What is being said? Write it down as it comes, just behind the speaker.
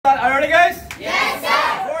ready, guys? Yes,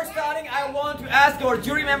 sir. Before starting, I want to ask our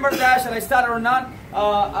jury members that shall I start or not?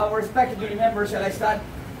 Our respected jury members, shall I start?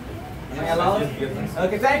 Am I allowed?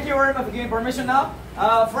 Okay, thank you very much for giving permission now.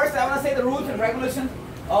 First, I want to say the rules and regulations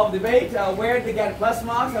of debate. Where they get plus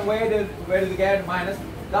marks and where do they get minus.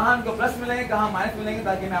 कहाँ उनको plus मिलेंगे, कहाँ minus मिलेंगे,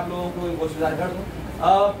 ताकि मैं आप लोगों को कोशिश कर दूँ.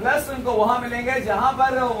 प्लस उनको वहाँ मिलेंगे जहाँ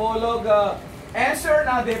पर वो लोग आंसर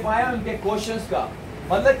ना दे पाए उनके क्वेश्चंस का.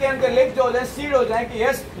 मतलब कि उनके लिख जो हो जाए, सीड हो जाए कि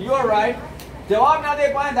yes, you are right. जवाब ना दे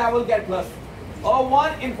पाए, that will get plus. और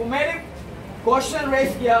one informative question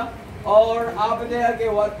raise किया और आपने देखा कि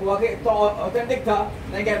वाकई तो ऑथेंटिक था,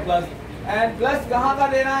 नहीं get plus. And plus कहाँ का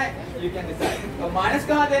देना है, you can decide. तो minus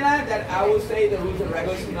कहाँ देना है, that I will say the rules and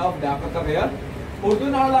regulations of Dyfa का here.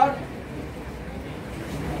 Urdu not allowed.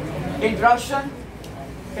 Interruption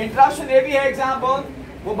ये भी है example.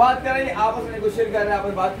 वो बात कर रहे हैं, आपस में नेगोशिएट कर रहे हैं, आपस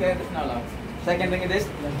में बात कर रहे हैं, that's not allowed. Second thing is this.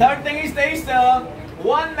 Third thing is this.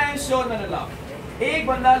 One man show not allowed. एक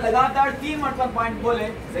बंदा लगातार 3 मरतबा पॉइंट बोले,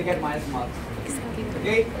 they get minus marks.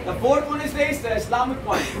 Okay. The fourth one is this. Islamic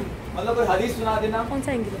point. मतलब कोई हदीस सुना देना,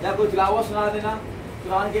 या कोई तिलावत सुना देना,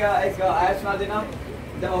 कुरान के एक आयत सुना देना,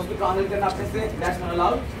 then उसको ट्रांसलेट करना अपने से, that's not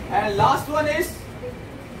allowed. And last one is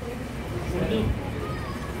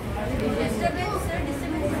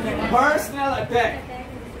personal attack.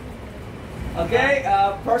 Okay,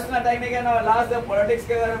 personal attack नहीं करना. Last the politics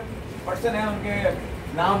के अगर person है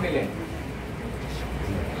उनके नाम मिले.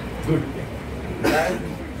 Good.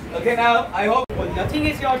 Okay, now I hope. Nothing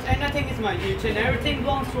is yours and nothing is mine. Each and everything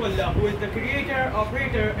belongs to Allah, who is the creator,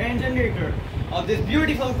 operator, and generator of this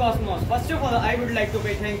beautiful cosmos. First of all, I would like to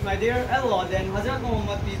pay thanks my dear Allah, then Hazrat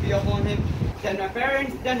Muhammad, peace be upon him, then my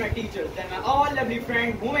parents, then my teachers, then my all lovely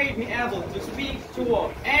friends who made me able to speak, to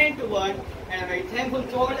walk, and to learn. And I'm very thankful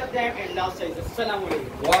to all of them. And last says, Assalamu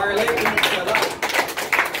alaikum. Wa alaikum salam.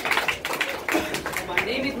 My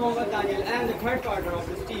name is Muhammad Daniel. I am the third partner of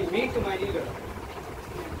this team. Meet to my leader.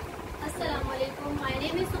 Assalamu alaikum. My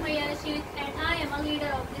name is Sumayya Rashid and I am a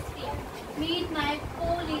leader of this team. Meet my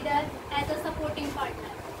co-leader as a supporting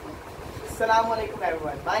partner. Assalamu alaikum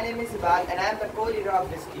everyone. My name is Ibad and I am the co-leader of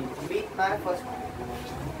this team. Meet my first partner.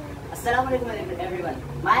 Assalamu alaikum everyone.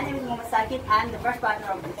 My name is Muhammad Sakib. I am the first partner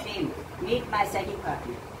of the team. Meet my second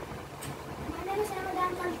partner. My name is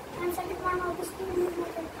Ramadan Khan. I am second partner of this team. Meet my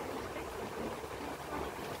third partner.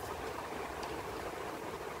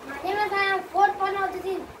 My name is I am fourth partner of the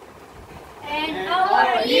team. And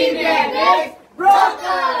our team name is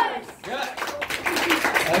Brokers. Good.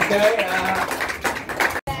 Okay.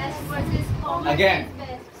 Best versus commerce Again. is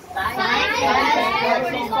best. Science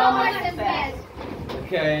versus commerce is best.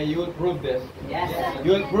 Okay, you will prove this. Yes, sir.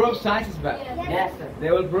 You will prove science is best. Yes, sir.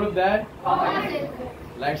 They will prove that. Commerce is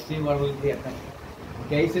best. Let's see what will be.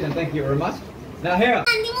 Okay, sit and thank you very much. Now here.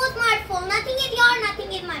 And the most smartphone. Nothing is yours,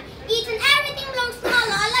 nothing is mine. Each and everything belongs to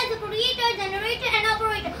Allah. Allah is the creator, generator, and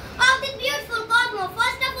operator of this beautiful cosmos.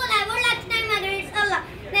 First of all, I would like to thank my great Allah.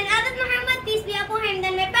 Then Hazrat Muhammad, peace be upon him.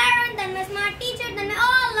 Then my parents, then my smart teacher, then my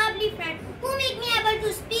all lovely friends who make me able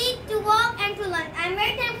to speak, to walk, and to learn. I am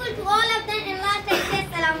very thankful to all of them. And last I say,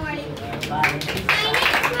 Assalamu alaikum. My name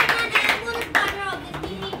is Marwan. I am bonus partner of this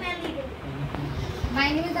team. Meet my leader. My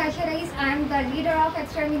name is Aisha Rais. I am the leader of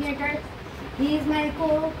Exterminator. He is my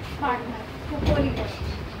co-partner, co-leader.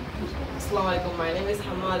 Assalamu alaikum. My name is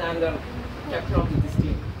Hamad. I am the captain of this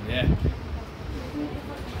team. Yeah.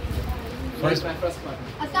 First, my first partner.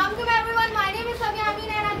 Assalamu alaikum everyone. My name is Sabia Amin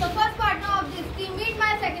and I am the first partner of this team. Meet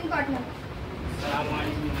my second partner. Assalamu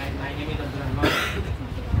alaikum. My name is Abdul Rahman.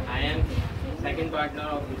 I am second partner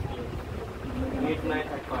of this team. Meet my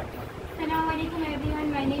third partner. Assalamu alaikum everyone.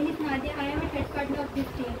 My name is Nadia. I am a third partner of this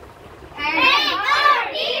team. And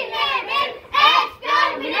our team name is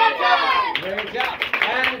Exterminator. Great job.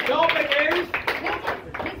 And the topic is.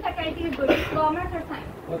 Which faculty is good? Commerce or science?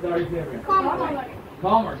 What are you favorite? Commerce.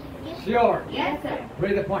 Commerce. Sure. Yes, sir.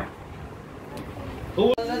 Read the point.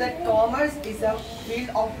 You know that commerce is a field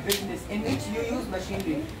of business in which you use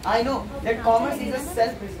machinery. I know that commerce is a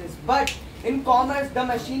self-business, but in commerce, the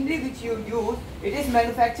machinery which you use, it is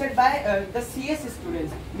manufactured by the CS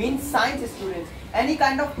students, means science students. Any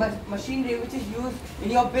kind of machinery which is used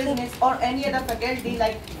in your business or any other faculty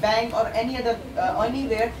like bank or any other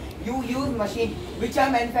anywhere, you use machine which are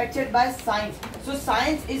manufactured by science. So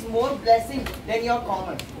science is more blessing than your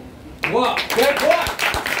commerce. Wow. Good point.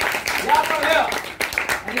 Yeah, from here.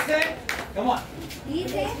 And you say, come on. He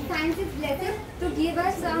says science is blessed to give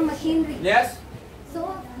us machinery. Yes.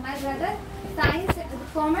 So, my brother, science,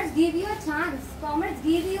 commerce give you a chance. Commerce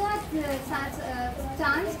give you a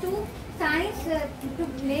chance to science to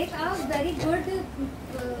make a very good.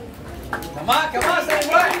 Come on, say it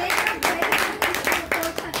right.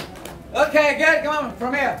 Okay, good. Come on,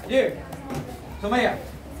 from here. You. Sumaya.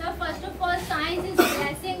 So first of all, science is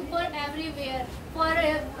blessing for everywhere. For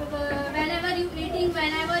whenever you eating,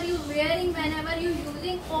 whenever you wearing, whenever you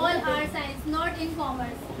using, all are science, not in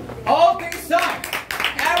commerce. All things science.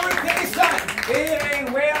 Everything is science.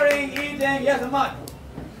 Eating, wearing, eating. Yes, Ahmad.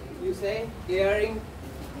 You say hearing,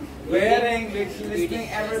 Wearing, listening,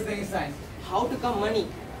 everything is science. how to come money.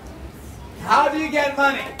 How do you get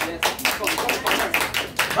money? Yes, commerce.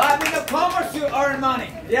 But in the commerce you earn money.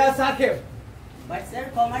 Yes, Akif. But sir,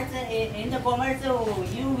 commerce in the commerce you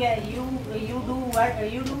do what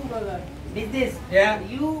you do business. Yeah.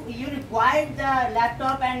 You require the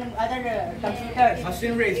laptop and other computers.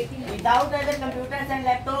 Machineries. Without other computers and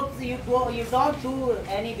laptops, you don't do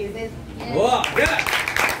any business. Wow, good.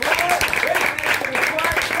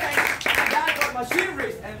 That's what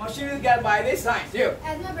machineries, and machineries get by this science. You.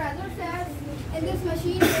 As my brother says, in this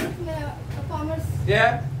machine there is commerce.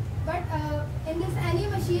 Yeah. But in this any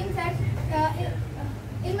machine that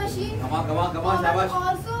in machine Come on, commerce Shabash.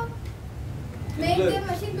 also make Good. their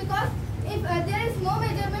machine, because if there is no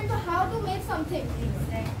measurement to how to make something.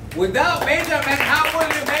 Without measurement, how will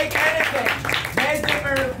you make anything?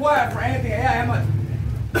 Measurement required for anything. Yeah, Ahmad.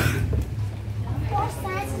 Of course,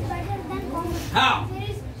 science is better than commerce. How? There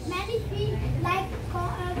is many fields like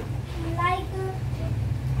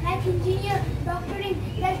engineer, doctoring.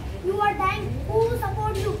 That you are dying, who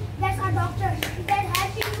support you? That's a doctor. That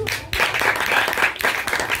helping you.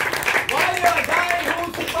 While you are dying, who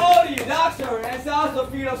support you? Doctor, and it's also a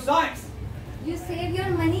field of science. You save your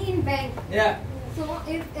money in bank. Yeah. So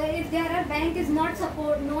if there are bank is not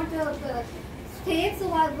support, not state, so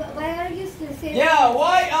why are you saving? Yeah,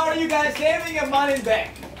 why are you guys saving your money in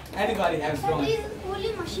bank? Anybody have But strong? this is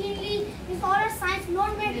only machinery. It's all a science,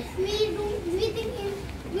 not made.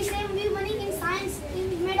 We save money in science.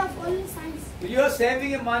 It's made of only science. You are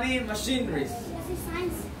saving your money in machineries. This is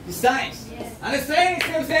science. The science. Yes. And it's saying it's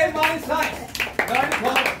to save money in science. Very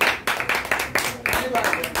important.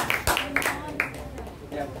 Anybody?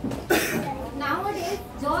 Yeah. Nowadays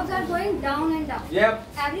jobs are going down and down. Yep.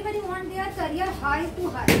 Everybody want their career high to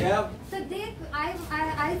high. Yep. So I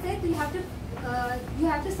said you have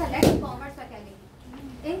to select commerce faculty.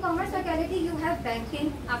 In commerce faculty you have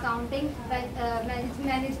banking, accounting,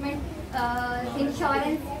 management,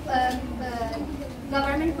 insurance,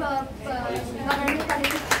 government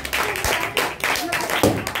politics.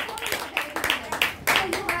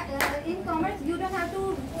 In commerce you don't have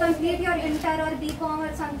to complete your inter or BCom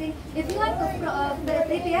or something. If you are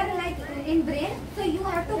prepared like in brain, so you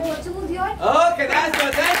have to go choose your. Okay, that's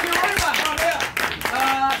good. Thank you very much. Come here.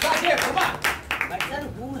 Sakib, come on. But sir,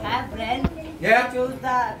 who have brain, Yeah. they choose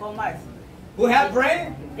the commerce. Who have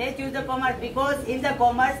brain? They choose the commerce because in the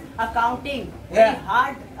commerce, accounting, Yeah. very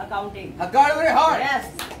hard accounting. Accounting very hard. Yes.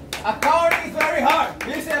 Accounting is very hard.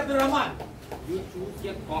 Please say Abdul Rahman. You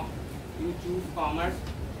choose commerce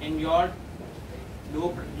in your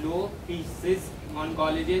low fees on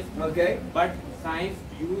colleges, Okay. but science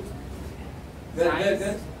Good, science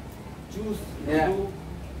good. choose Yeah. to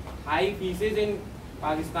high fees in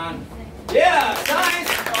Pakistan. Yeah, science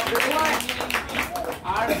requires.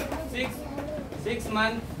 Are 6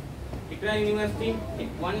 months Ikra University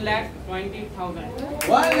 1,20,000. 1,20,000.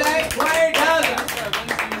 One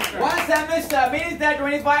One semester. semester means that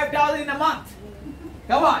 25,000 in a month.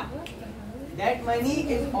 Come on. That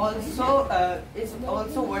money is also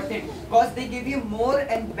worth it because they give you more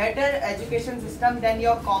and better education system than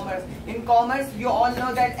your commerce. In commerce, you all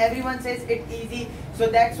know that everyone says it's easy, so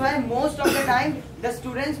that's why most of the time the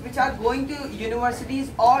students which are going to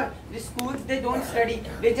universities or the schools, they don't study.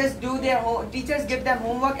 They just do their teachers give them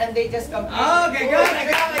homework and they just complete. Okay, got it.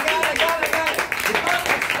 Because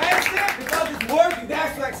it's expensive, because it's working,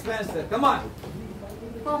 that's so expensive. Come on.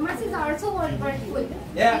 Commerce is also worthful.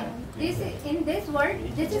 Yeah. In this world,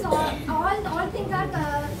 this is all things are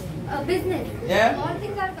business. Yeah. All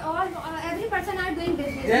things are every person are doing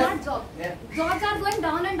business, Yeah. not job. Yeah. Jobs are going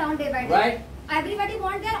down and down day by day. Right. Everybody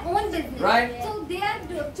want their own business. Right. So they are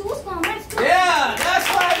choose commerce too. Yeah, that's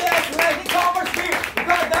why they're selecting commerce field.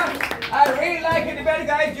 Because that, I really like it, debate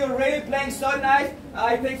guys. You're really playing so nice.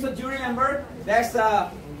 I think so. Do you remember? That's I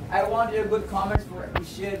want your good comments for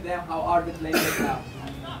appreciate them. How are they playing it now,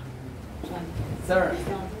 sir?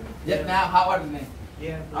 Yet now, how are they?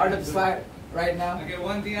 Yeah. Are they inspired right now? Okay,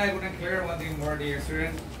 one thing I want to clear, one thing more, dear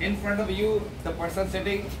students. In front of you, the person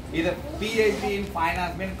sitting is a PhD in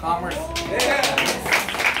finance, in commerce. Yeah.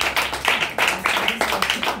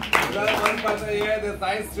 We got one person here, the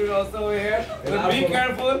science student also over here. So be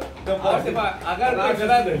careful. The boss, department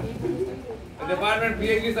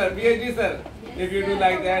PhD sir, if you do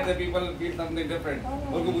like that, the people feel something different.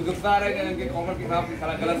 उनको गुस्सा आ रहा है कि इनके commerce के खिलाफ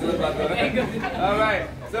गलत बात हो रहा है. All right.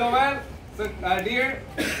 So dear,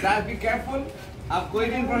 guys, be careful. आप कोई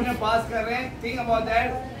भी information pass कर रहे हैं, think about that.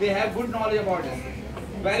 They have good knowledge about this.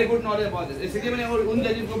 Very good knowledge about this. इसलिए मैंने उन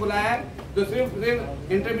जजेस को बुलाया है जो सिर्फ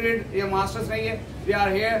intermediate या masters नहीं है. We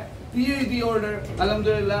are here, PhD holder,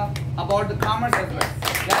 alhamdulillah, about the commerce as well.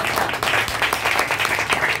 That's all.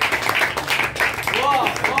 Wow,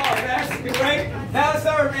 that's great. Now,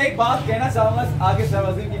 sir, मैं एक बात कहना चाहूँगा आगे सर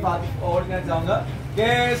वज़ीर की बात और कहना चाहूँगा कि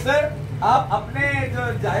सर आप अपने जो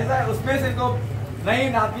जायजा है उसमें से इनको नहीं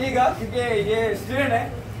नापिएगा क्योंकि ये स्टूडेंट है.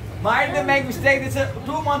 Might they make mistake? This is a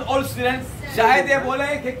 2-month-old student. शायद ये बोले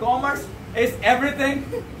कि commerce is everything.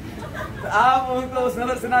 आप उनको उस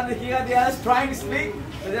नजर से ना देखिएगा. They are just trying to speak.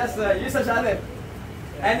 So just use a shade.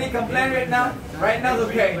 Any complaint right now? Right now is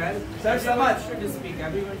okay. Sir, so much.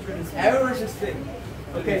 Everyone should speak.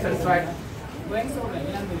 Okay, so that's right.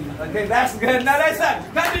 Okay, that's good. Now let's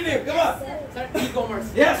continue. Come on. Sir,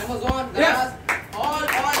 e-commerce. Yes. Amazon. Yes. All.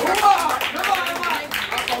 Come on.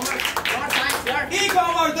 Commerce. Not science, sir.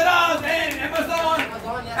 E-commerce, Daraz, and Amazon.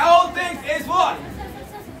 Amazon, yes. All things is what?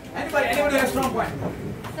 Anybody has a strong point?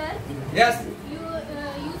 Sir, Yes. you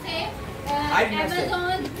say I didn't say.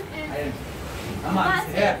 Amazon.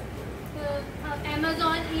 Yeah.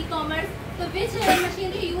 Amazon e-commerce. So which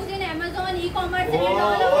machinery used in Amazon e-commerce and all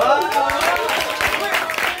Whoa.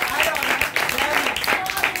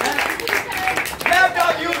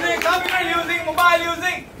 Laptop using, computer using, mobile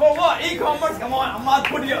using, for what? E-commerce? Come on, Ahmad,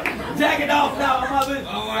 put your jacket off now, Ahmad.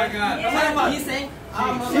 Oh my God. Ahmad. He's saying.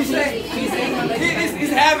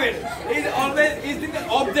 His habit. He's thinking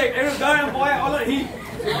object. Every girl and boy, all of he.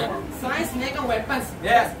 Science make a weapons.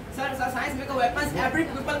 Yes. Sir, science make a weapons. Every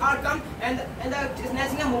people are come and the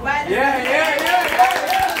snatching a mobile. Yeah.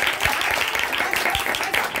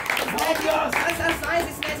 Sir, science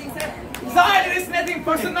is snatching, sir. Science is snatching,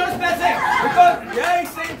 person not snatching. Because, yeah,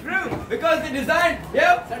 it's saying true. Because the design,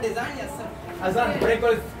 yep. Sir, design, yes, sir. Azan break.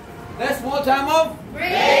 Let's small time of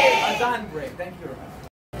break. Azan break. Thank you very much.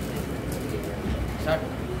 Start.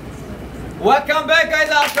 Welcome back, guys.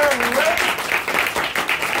 After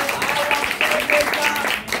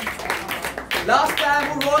last time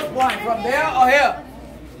who rose point? From there or here?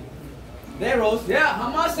 They rose. Yeah,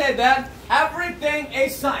 Hamas said that everything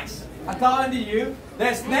is science. According to you,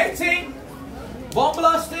 there's snatching, bomb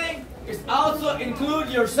blasting. It also include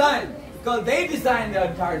your son because they designed the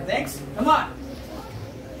entire things. Come on.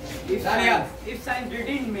 If science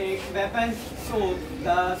didn't make weapons, so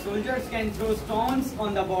the soldiers can throw stones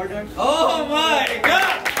on the border. Oh my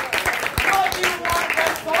God! How do you want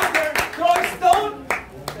that soldier throw a stone?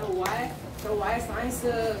 So why science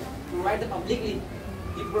provide the publicly?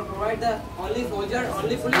 He provide the only soldier,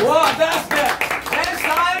 only police. Wow, that's good. Then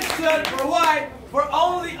science should provide for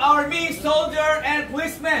only army, soldier, and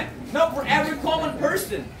policemen, not for every common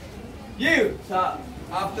person. You, so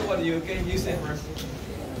after what you can you say first?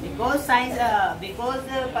 Because science,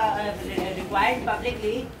 required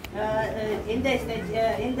publicly in the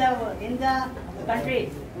country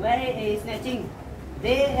where snatching,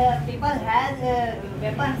 people has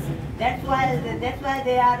weapons. That's why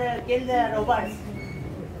they are kill the robbers.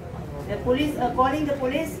 The police calling the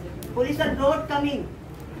police. Police are not coming.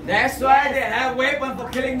 That's why they have weapons for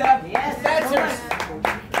killing them. Yes. Snatchers.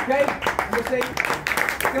 Okay, you say,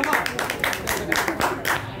 come on.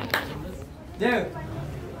 Dude.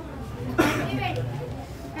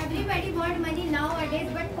 Everybody want money nowadays,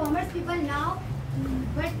 but commerce people now.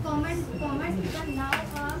 Come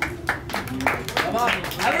on.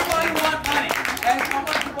 Everybody want money. And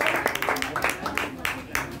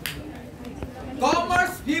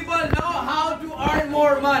commerce people know how to earn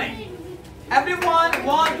more money. Everyone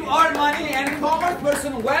want to earn money and commerce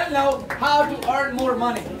person well know how to earn more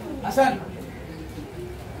money. Hasan.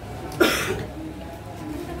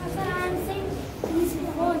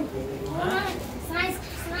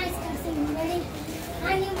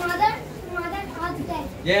 And your mother asked that.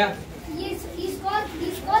 Yeah. He's called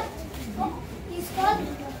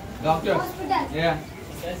Doctor. hospital. Yeah.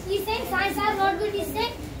 He's saying science are not good. He's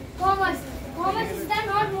saying commerce. Commerce is that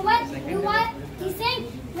not mobile. He's saying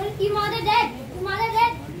when your mother dead.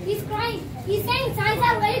 He's crying. He's saying science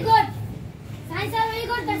are very good.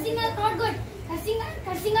 Cursing are not good.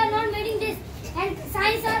 Cursing are not making this. And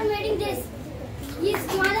science are making this. His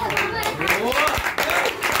mother.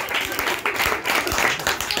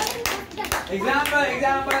 Example,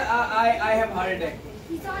 I have heart attack.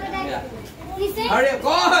 He's all that. Yeah. He's saying. Hurry up,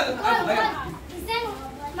 call. He's saying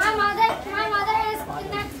my mother is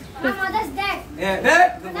kidnapped. My mother's dead. Yeah,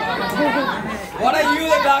 dead? No. What are you,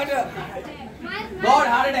 the doctor? My God,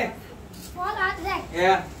 heart attack. All heart subject.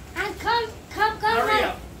 Yeah. And come. Hurry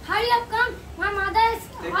up. Hurry up, come. My mother is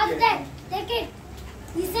hostage. Take it.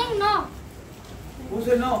 He's saying no. Who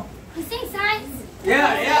said no? He's saying science.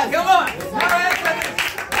 Yeah, come on. No answer.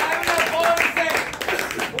 I have no phone to say.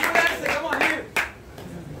 Who will answer? Come on, here.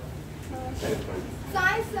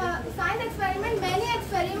 Science experiment, many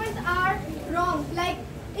experiments are wrong. Like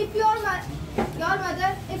if your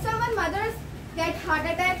mother, if someone mothers get heart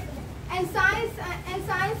attacks, and science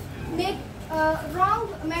make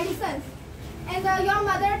wrong medicines, and your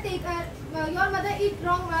mother eat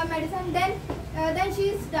wrong medicine, then she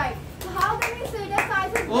is died. So how can we say that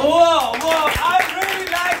science is? Whoa! I really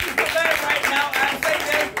like to compare right now. I'm saying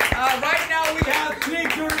that right now we have 3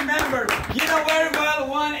 jury members. You know very well.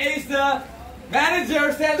 One is the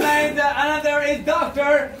manager, and another is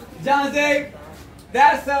Dr. Janze.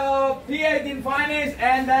 That's a PhD in finance,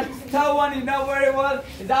 and that third one you know very well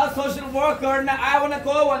is our social worker. Now I want to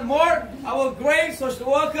call one more, our great social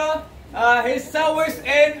worker. His service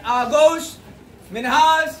in Ghosh,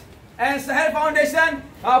 Minhaj, and Sahel Foundation.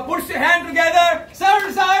 Put your hand together.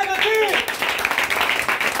 Sir Sahel Nadeem.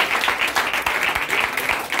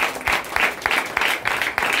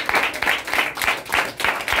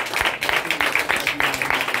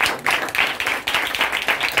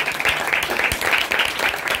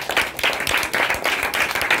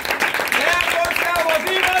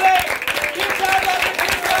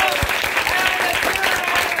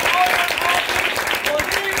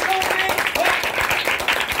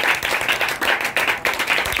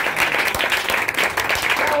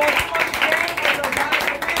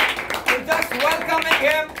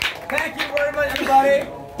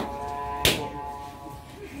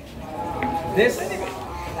 This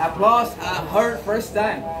applause I heard first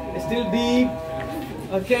time. It still be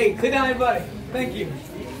okay. Good night, everybody. Thank you.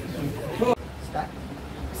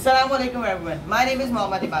 Assalamu alaikum everyone. My name is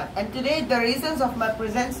Muhammad Imad, and today the reasons of my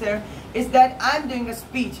presence here is that I'm doing a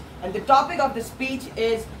speech, and the topic of the speech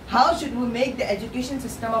is how should we make the education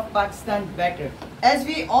system of Pakistan better. As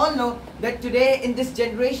we all know that today in this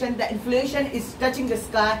generation the inflation is touching the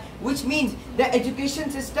sky, which means the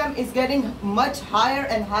education system is getting much higher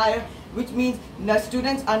and higher, which means the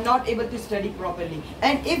students are not able to study properly.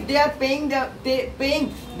 And if they are paying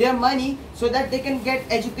their money so that they can get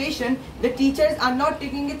education, the teachers are not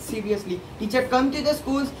taking it seriously. Teachers come to the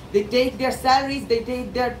schools, they take their salaries, they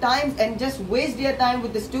take their times and just waste their time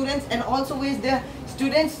with the students, and also waste their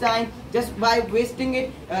students' time just by wasting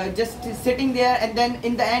it, just sitting there, and then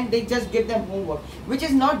in the end they just give them homework, which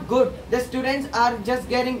is not good. The students are just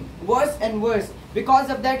getting worse and worse. Because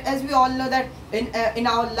of that, as we all know that in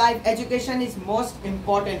our life, education is most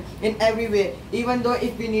important in every way. Even though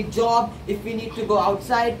if we need job, if we need to go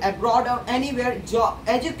outside, abroad or anywhere,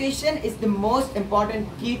 education is the most important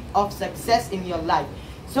key of success in your life.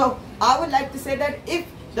 So I would like to say that if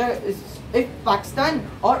Pakistan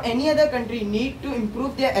or any other country need to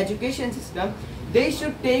improve their education system, they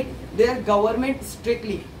should take their government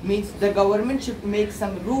strictly. Means the government should make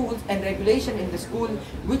some rules and regulation in the school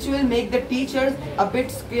which will make the teachers a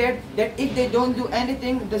bit scared that if they don't do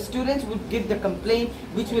anything, the students would give the complaint,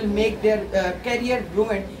 which will make their career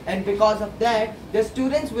ruined, and because of that the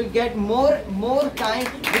students will get more time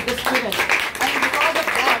with the students, and because of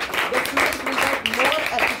that the students will get more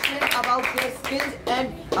efficient about their skills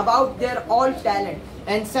and about their all talent.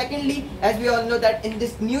 And secondly, as we all know that in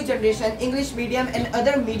this new generation, English medium and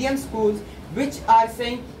other medium schools which are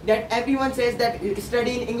saying that everyone says that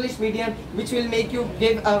study in English medium which will make you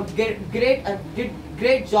give a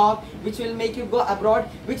great job, which will make you go abroad,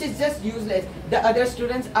 which is just useless. The other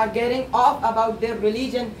students are getting off about their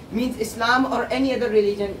religion, means Islam or any other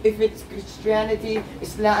religion, if it's Christianity,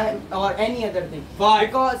 Islam or any other thing.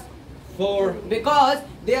 Because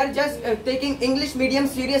they are just taking English medium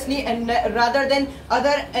seriously and rather than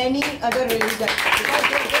any other religion.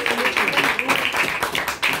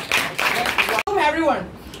 Welcome everyone.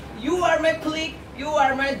 You are my colleague, you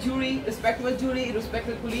are my jury, respectable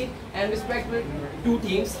colleague, and respectable 2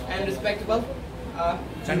 teams, and respectable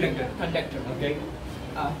conductor. Okay.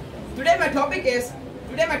 Today my topic is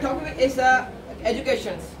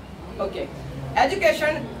education. Okay.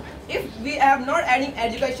 Education. If we have not any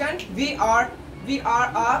education, we are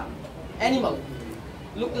a animal.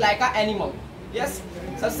 Look like an animal. Yes.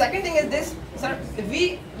 So second thing is this, sir.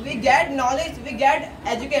 We get knowledge, we get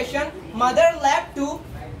education. Mother left to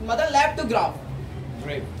grab.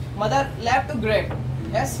 Great. Mother left to grab.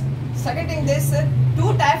 Yes. Second thing, this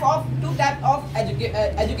two type of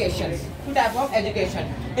education. Two type of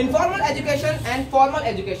education. Informal education and formal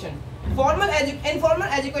education. Informal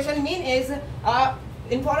education mean is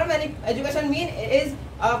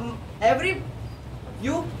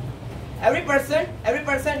every person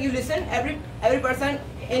you listen, every person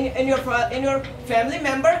in your family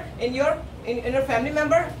member, in your family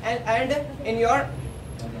member, and in your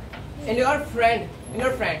friend.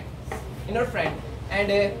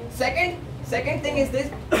 And second thing is this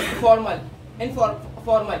formal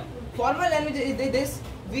language is this.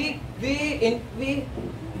 We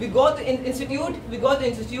go to institute, we go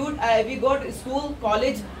to school,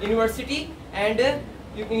 college, university, and any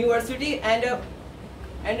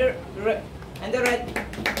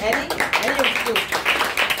institute.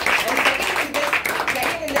 And second is this,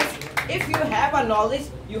 if you have a knowledge,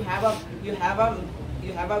 you have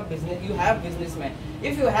businessman.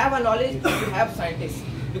 If you have a knowledge, you have scientists.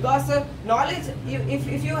 Because knowledge,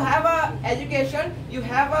 if you have a education, you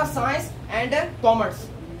have a science and commerce.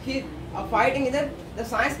 Fighting is the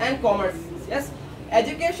science and commerce. Yes,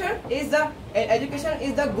 education is the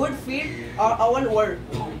good field of our world.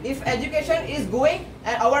 If education is going,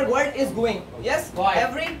 and our world is going. Yes,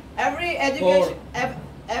 every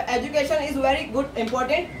education is very good,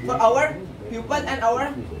 important for our people and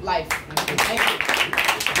our life. Thank you.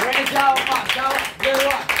 Great job, very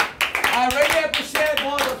well. I really appreciate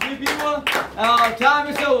both of you people. Time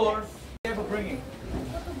is over. Thank you for bringing.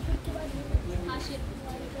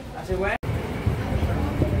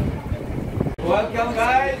 Welcome,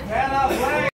 guys.